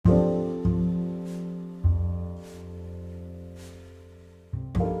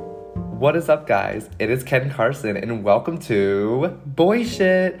What is up, guys? It is Carson, and welcome to Boy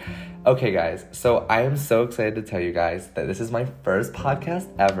Shit. Okay, guys, so I am so excited to tell you guys that this is my first podcast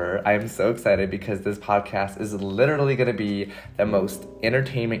ever. I am so excited because this podcast is literally going to be the most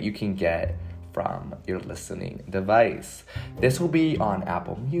entertainment you can get from your listening device. This will be on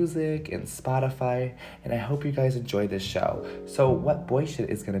Apple Music and Spotify, and I hope you guys enjoy this show. So what Boy Shit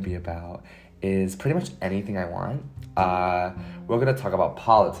is going to be about is pretty much anything I want. We're going to talk about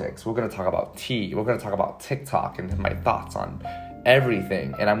politics. We're going to talk about tea. We're going to talk about TikTok and my thoughts on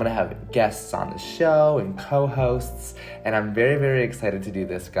everything. And I'm going to have guests on the show and co-hosts. And I'm very, very excited to do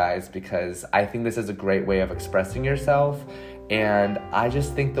this, guys, because I think this is a great way of expressing yourself. And I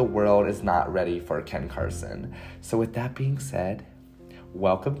just think the world is not ready for Ken Carson. So with that being said,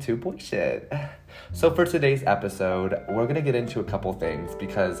 welcome to Boy Shit. So for today's episode, we're going to get into a couple things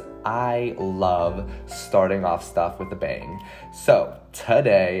because I love starting off stuff with a bang. So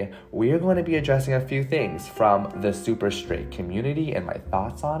today, we are going to be addressing a few things from the super straight community and my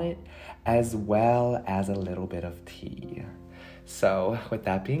thoughts on it, as well as a little bit of tea. So with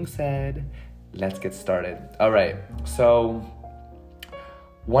that being said, let's get started. All right, so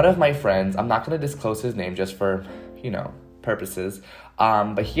one of my friends, I'm not going to disclose his name just for, purposes,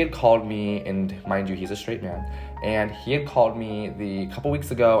 but he had called me, and mind you, he's a straight man, and he had called me a couple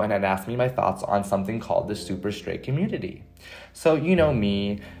weeks ago and had asked me my thoughts on something called the super straight community. So,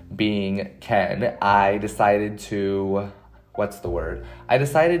 me being Ken, I decided to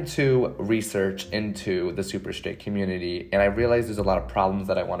research into the super straight community, and I realized there's a lot of problems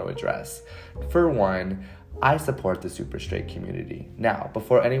that I want to address. For one, I support the super straight community. Now,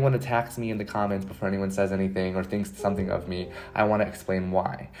 before anyone attacks me in the comments, before anyone says anything or thinks something of me, I want to explain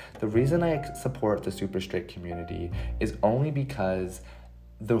why. The reason I support the super straight community is only because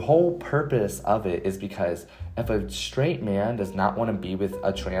the whole purpose of it is because if a straight man does not want to be with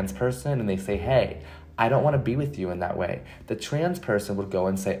a trans person and they say, hey, I don't want to be with you in that way, the trans person would go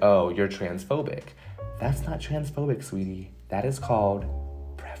and say, oh, you're transphobic. That's not transphobic, sweetie. That is called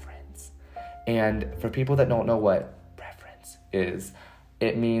preference. And for people that don't know what preference is,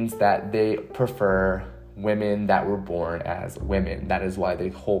 it means that they prefer women that were born as women. That is why the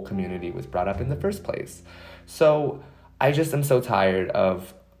whole community was brought up in the first place. So I just am so tired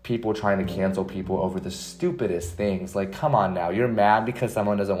of people trying to cancel people over the stupidest things. Like, come on now, you're mad because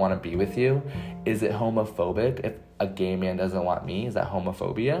someone doesn't want to be with you? Is it homophobic if a gay man doesn't want me? Is that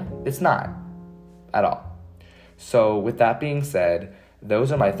homophobia? It's not at all. So with that being said,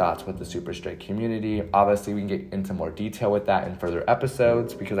 those are my thoughts with the super straight community. Obviously, we can get into more detail with that in further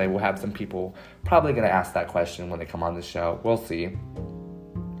episodes because I will have some people probably going to ask that question when they come on the show. We'll see.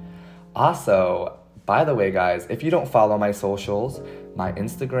 Also, by the way, guys, if you don't follow my socials, my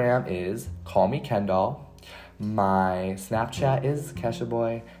Instagram is Call Me Kendall. My Snapchat is Kesha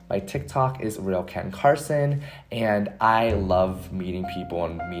Boy. My TikTok is Real Ken Carson. And I love meeting people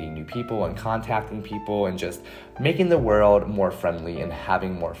and meeting new people and contacting people and just making the world more friendly and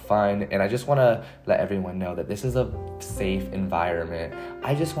having more fun. And I just want to let everyone know that this is a safe environment.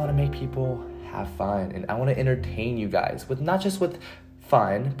 I just want to make people have fun. And I want to entertain you guys with not just with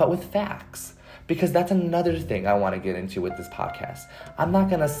fun, but with facts. Because that's another thing I want to get into with this podcast. I'm not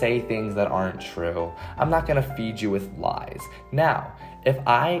going to say things that aren't true. I'm not going to feed you with lies. Now, if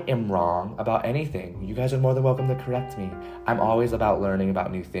I am wrong about anything, you guys are more than welcome to correct me. I'm always about learning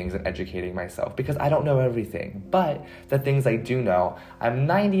about new things and educating myself because I don't know everything. But the things I do know, I'm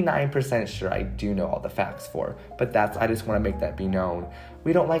 99% sure I do know all the facts for. But I just want to make that be known.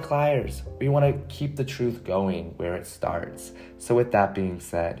 We don't like liars. We want to keep the truth going where it starts. So with that being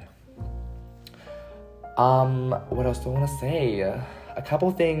said, what else do I want to say? A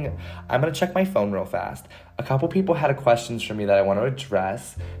couple things. I'm going to check my phone real fast. A couple people had questions for me that I want to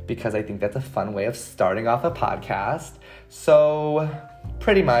address because I think that's a fun way of starting off a podcast. So,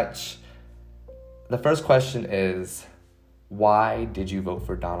 pretty much, the first question is, why did you vote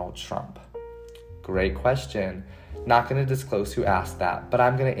for Donald Trump? Great question. Not going to disclose who asked that, but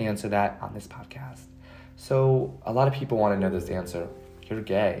I'm going to answer that on this podcast. So, a lot of people want to know this answer. You're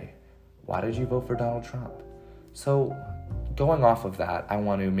gay. Why did you vote for Donald Trump? So, going off of that, I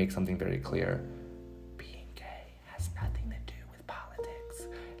want to make something very clear. Being gay has nothing to do with politics.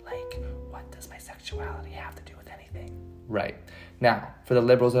 Like, what does my sexuality have to do with anything? Right. Now, for the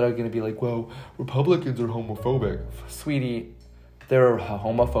liberals that are going to be like, well, Republicans are homophobic. Sweetie, there are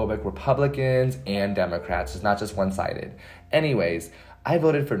homophobic Republicans and Democrats. It's not just one-sided. Anyways, I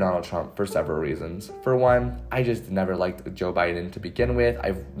voted for Donald Trump for several reasons. For one, I just never liked Joe Biden to begin with.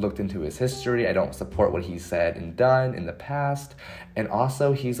 I've looked into his history. I don't support what he said and done in the past. And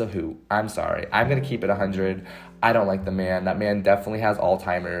also, he's a hoot. I'm sorry. I'm going to keep it 100. I don't like the man. That man definitely has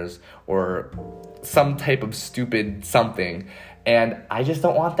Alzheimer's or some type of stupid something. And I just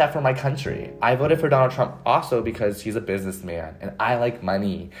don't want that for my country. I voted for Donald Trump also because he's a businessman and I like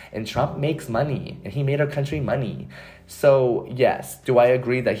money. And Trump makes money and he made our country money. So yes, do I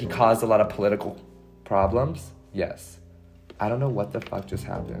agree that he caused a lot of political problems? Yes. I don't know what the fuck just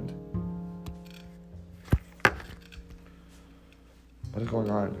happened. What is going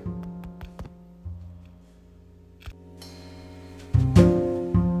on?